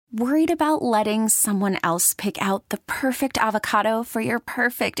Worried about letting someone else pick out the perfect avocado for your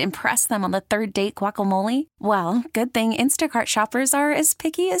perfect impress them on the third date guacamole? Well, good thing Instacart shoppers are as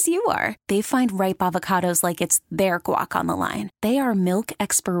picky as you are. They find ripe avocados like it's their guac on the line. They are milk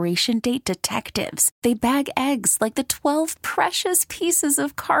expiration date detectives. They bag eggs like the 12 precious pieces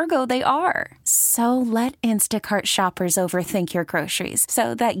of cargo they are. So let Instacart shoppers overthink your groceries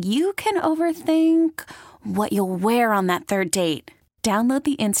so that you can overthink what you'll wear on that third date. Download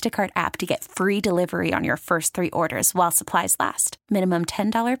the Instacart app to get free delivery on your first 3 orders while supplies last. Minimum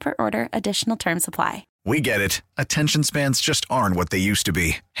 $10 per order. Additional terms apply. We get it. Attention spans just aren't what they used to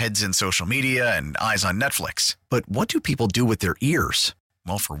be. Heads in social media and eyes on Netflix. But what do people do with their ears?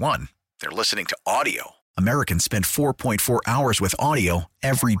 Well, for one, they're listening to audio. Americans spend 4.4 hours with audio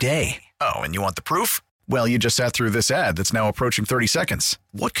every day. Oh, and you want the proof? Well, you just sat through this ad that's now approaching 30 seconds.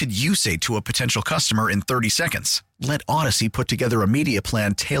 What could you say to a potential customer in 30 seconds? Let Odyssey put together a media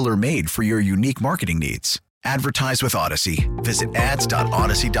plan tailor-made for your unique marketing needs. Advertise with Odyssey. Visit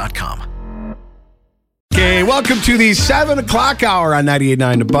ads.odyssey.com. Okay, welcome to the 7 o'clock hour on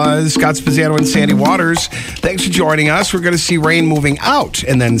 98.9 The Buzz. Scott Spaziano and Sandy Waters. Thanks for joining us. We're going to see rain moving out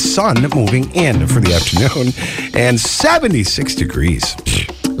and then sun moving in for the afternoon. And 76 degrees.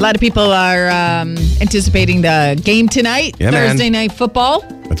 A lot of people are anticipating the game tonight, Thursday night football.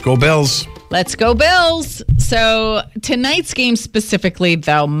 Let's go Bills. Let's go Bills. So tonight's game specifically,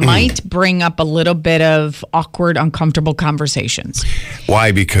 though, might bring up a little bit of awkward, uncomfortable conversations.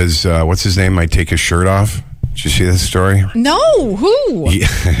 Why? Because what's his name might take his shirt off. Did you see this story? No. Who?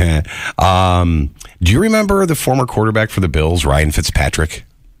 Yeah. Do you remember the former quarterback for the Bills, Ryan Fitzpatrick?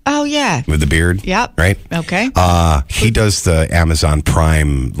 Oh, yeah. With the beard? Yep. Right? Okay. He does the Amazon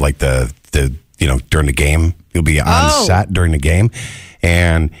Prime, like the during the game. He'll be on set during the game.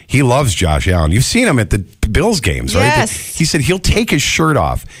 And he loves Josh Allen. You've seen him at the Bills games, right? Yes. He said he'll take his shirt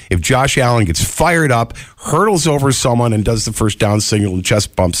off if Josh Allen gets fired up, hurdles over someone, and does the first down signal and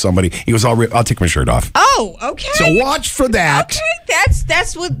chest bumps somebody. He goes, I'll take my shirt off. Oh, okay. So watch for that. Okay,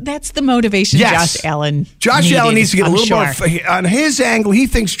 that's the motivation. Yes. Josh Allen. Josh Allen needs to get a little more on his angle. He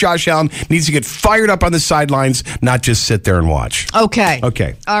thinks Josh Allen needs to get fired up on the sidelines, not just sit there and watch. Okay.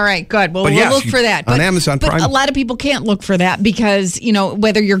 All right. Good. Well, but we'll look for that. On Amazon Prime. But a lot of people can't look for that because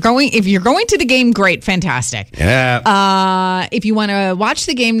whether if you're going to the game, great, fantastic. Yeah. If you want to watch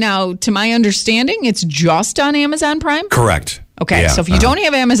the game now, to my understanding, it's just on Amazon Prime. Correct. Okay. Yeah. So if you don't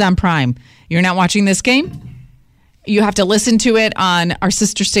have Amazon Prime, you're not watching this game. You have to listen to it on our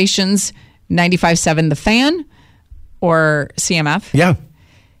sister stations, 95.7 The Fan or CMF. Yeah.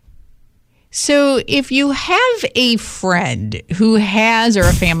 So if you have a friend who has, or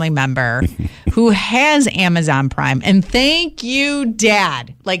a family member who has Amazon Prime, and thank you,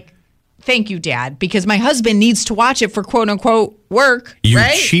 Dad, because my husband needs to watch it for quote unquote work, you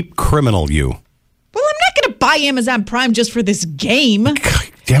right? cheap criminal, you. Well, I'm not going to buy Amazon Prime just for this game.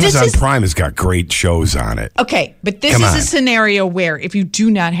 Amazon Prime has got great shows on it. Okay, but this is a scenario where if you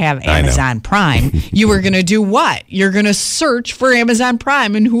do not have Amazon Prime, you are going to do what? You're going to search for Amazon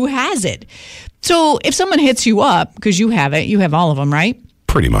Prime and who has it. So if someone hits you up, because you have it, you have all of them, right?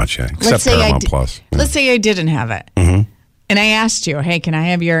 Pretty much, yeah. Except Paramount Plus. Yeah. Let's say I didn't have it. Mm-hmm. And I asked you, hey, can I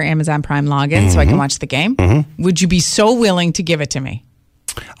have your Amazon Prime login so I can watch the game? Mm-hmm. Would you be so willing to give it to me?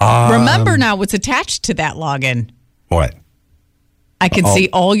 Remember now what's attached to that login. What? I can see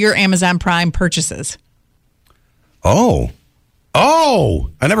all your Amazon Prime purchases. Oh,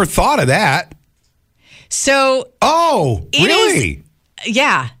 I never thought of that. So. Oh, really?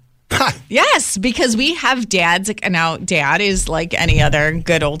 Yeah. Yes, because we have dads. Now, Dad is like any other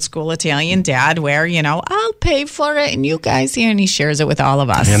good old school Italian dad where, I'll pay for it and you guys here, and he shares it with all of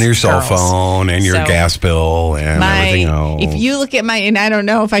us. And your cell phone and your gas bill and everything else. If you look at and I don't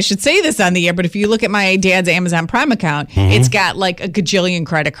know if I should say this on the air, but if you look at my dad's Amazon Prime account, it's got like a gajillion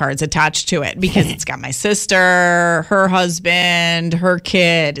credit cards attached to it because it's got my sister, her husband, her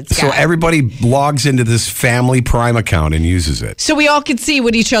kid. So everybody logs into this family Prime account and uses it. So we all can see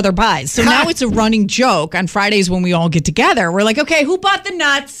what each other buys. So now it's a running joke on Fridays when we all get together. We're like, okay, who bought the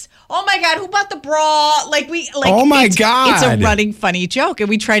nuts? Oh my God, who bought the bra? Oh my God. It's a running funny joke. And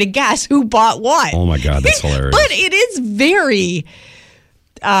we try to guess who bought what. Oh my God, that's hilarious. But it is very,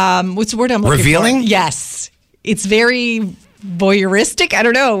 what's the word I'm looking revealing? For? Yes. It's very voyeuristic. I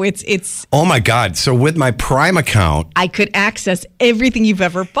don't know. It's. Oh my God. So with my Prime account, I could access everything you've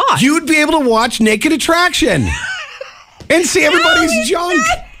ever bought. You'd be able to watch Naked Attraction and see everybody's junk.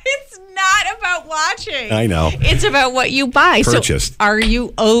 It's not about watching. I know. It's about what you buy. Purchased. So are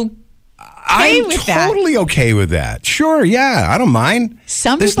you okay with that. I'm totally okay with that. Sure, yeah, I don't mind.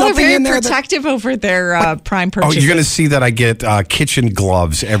 Some There's people are nothing very in there protective over their Prime Oh, purchases. you're going to see that I get kitchen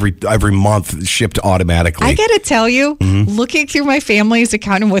gloves every month shipped automatically. I got to tell you, looking through my family's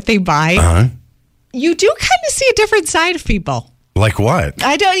account and what they buy, you do kind of see a different side of people. Like what?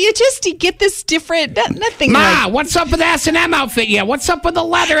 I don't. You get this different. Nothing. Ma, like, what's up with the S&M outfit? Yeah, what's up with the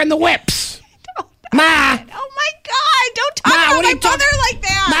leather and the whips? Ma, oh my God! Don't talk about what are my you brother like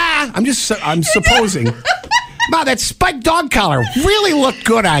that. Ma, I'm supposing. Ma, that spiked dog collar really looked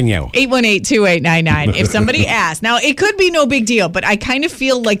good on you. 818-2899. If somebody asks, now it could be no big deal, but I kind of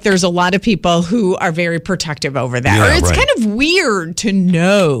feel like there's a lot of people who are very protective over that, Yeah, or it's right. kind of weird to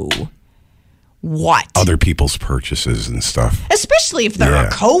know what Other people's purchases and stuff. especially if they're Yeah.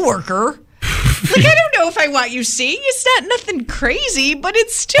 a coworker. Like, I don't know if I want you seeing. It's not nothing crazy, but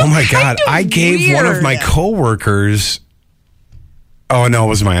it's still Oh my kind God. of I gave one of my weird. coworkers. Oh, no, it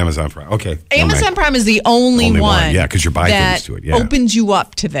was my Amazon Prime. Okay. never mind. Amazon Prime is the only Only one, one. yeah, 'cause you're buying that things to it, yeah. opens you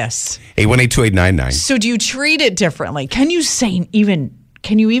up to this. 818-2899. So do you treat it differently? Can you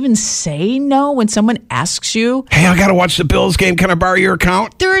even say no when someone asks you? Hey, I got to watch the Bills game. Can I borrow your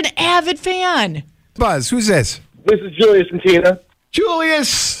account? They're an avid fan. Buzz, who's this? This is Julius and Tina.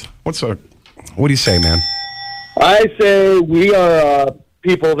 Julius. What do you say, man? I say we are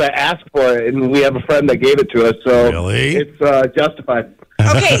people that ask for it, and we have a friend that gave it to us, so Really? it's justified.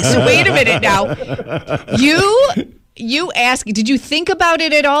 Okay, so wait a minute now. You ask, did you think about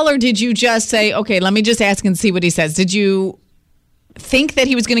it at all, or did you just say, okay, let me just ask and see what he says? Did you think that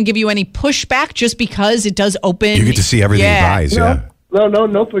he was going to give you any pushback just because it does open? You get to see everything he buys, yeah. No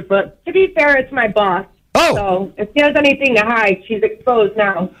pushback. To be fair, it's my boss. Oh. So if she has anything to hide, she's exposed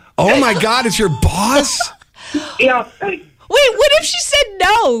now. Oh, my God, it's your boss? Yeah. Wait, what if she said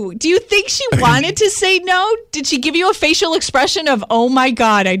no? Do you think she wanted to say no? Did she give you a facial expression of, oh my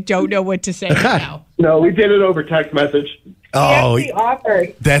God, I don't know what to say now? No, we did it over text message. Oh, She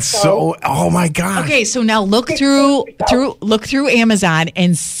offered. that's so. Oh, my God. Okay, so now look through Amazon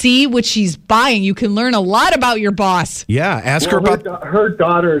and see what she's buying. You can learn a lot about your boss. Yeah, ask her Well, about. her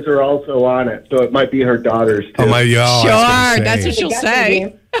daughters are also on it, so it might be her daughters, too. Oh, my. Sure, That's that's what she'll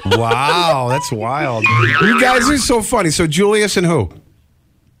say. Wow, that's wild. You guys are so funny. So, Julius and who?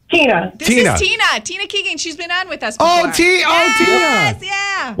 Tina. This Tina. is Tina Keegan. She's been on with us before. Oh, Yes, Tina.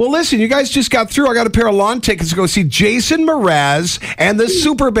 yeah. Well, listen, you guys just got through. I got a pair of lawn tickets to go see Jason Mraz and the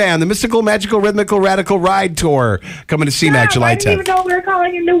Super Band, the Mystical, Magical, Rhythmical, Radical Ride Tour, coming to CMAC July I didn't even 10th. know we were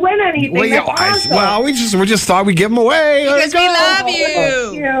calling him to win anything. Well, yeah, That's awesome. we just thought we'd give them away. Because we love Thank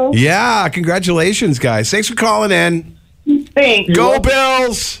you. you. Yeah, congratulations, guys. Thanks for calling in. Thanks. Go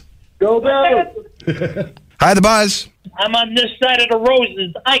Bills. Go Bills! Hi, The Buzz. I'm on this side of the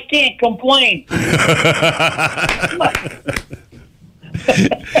roses. I can't complain.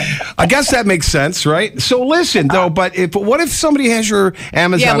 I guess that makes sense, right? So listen, though, but what if somebody has your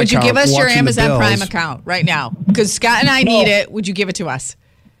Amazon Yeah, would you account give us your watching the Amazon Bills? Prime account right now? Because Scott and I need it. Would you give it to us?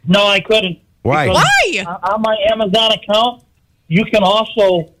 No, I couldn't. Why? Because Why? On my Amazon account, you can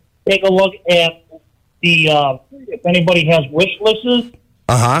also take a look at the if anybody has wish lists,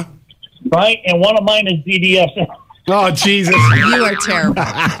 Uh-huh. right? And one of mine is BDSM. Oh, Jesus. You are terrible.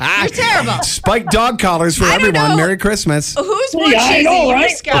 You're terrible. Spike dog collars for I don't everyone. know. Merry Christmas. Who's more Yeah, I cheesy, know, you or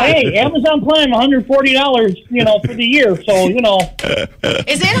right? Scott? Hey, Amazon Prime, $140, for the year. So,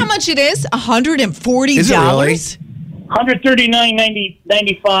 Is that how much it is? $140? Is it really?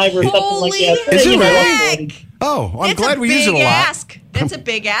 $139.95 or something Holy like that. Is it heck. really? Oh, I'm It's glad a we use it a big lot. ask. That's a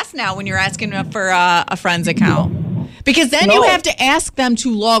big ask now when you're asking for a friend's account. Because then you No. have to ask them to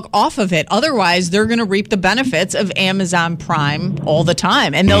log off of it. Otherwise, they're going to reap the benefits of Amazon Prime all the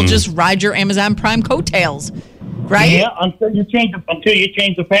time. And they'll just ride your Amazon Prime coattails. Right? Yeah, until you change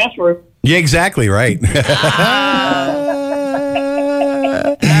the password. Yeah, exactly right. All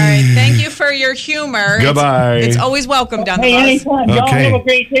right. Thank you for your humor. Goodbye. It's always welcomed on the Hey, bus. anytime. Y'all Okay. have a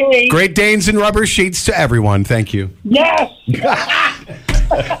great day. Great Danes and rubber sheets to everyone. Thank you. Yes.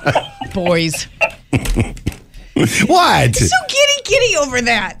 Boys. What? So giddy over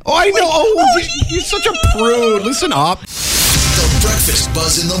that. Oh, I know. Oh, you're such a prude. Listen up. The Breakfast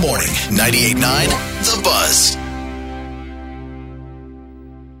Buzz in the morning. 98.9 The Buzz.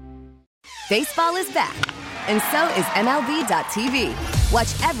 Baseball is back, and so is MLB.tv. Watch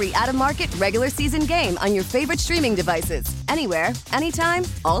every out-of-market regular season game on your favorite streaming devices, anywhere, anytime,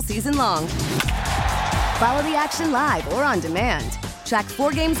 all season long. Follow the action live or on demand. Track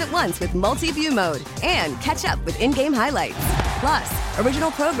 4 games at once with multi-view mode and catch up with in-game highlights. Plus,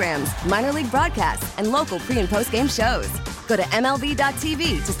 original programs, minor league broadcasts, and local pre- and post-game shows. Go to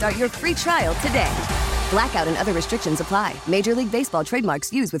MLB.tv to start your free trial today. Blackout and other restrictions apply. Major League Baseball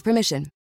trademarks used with permission.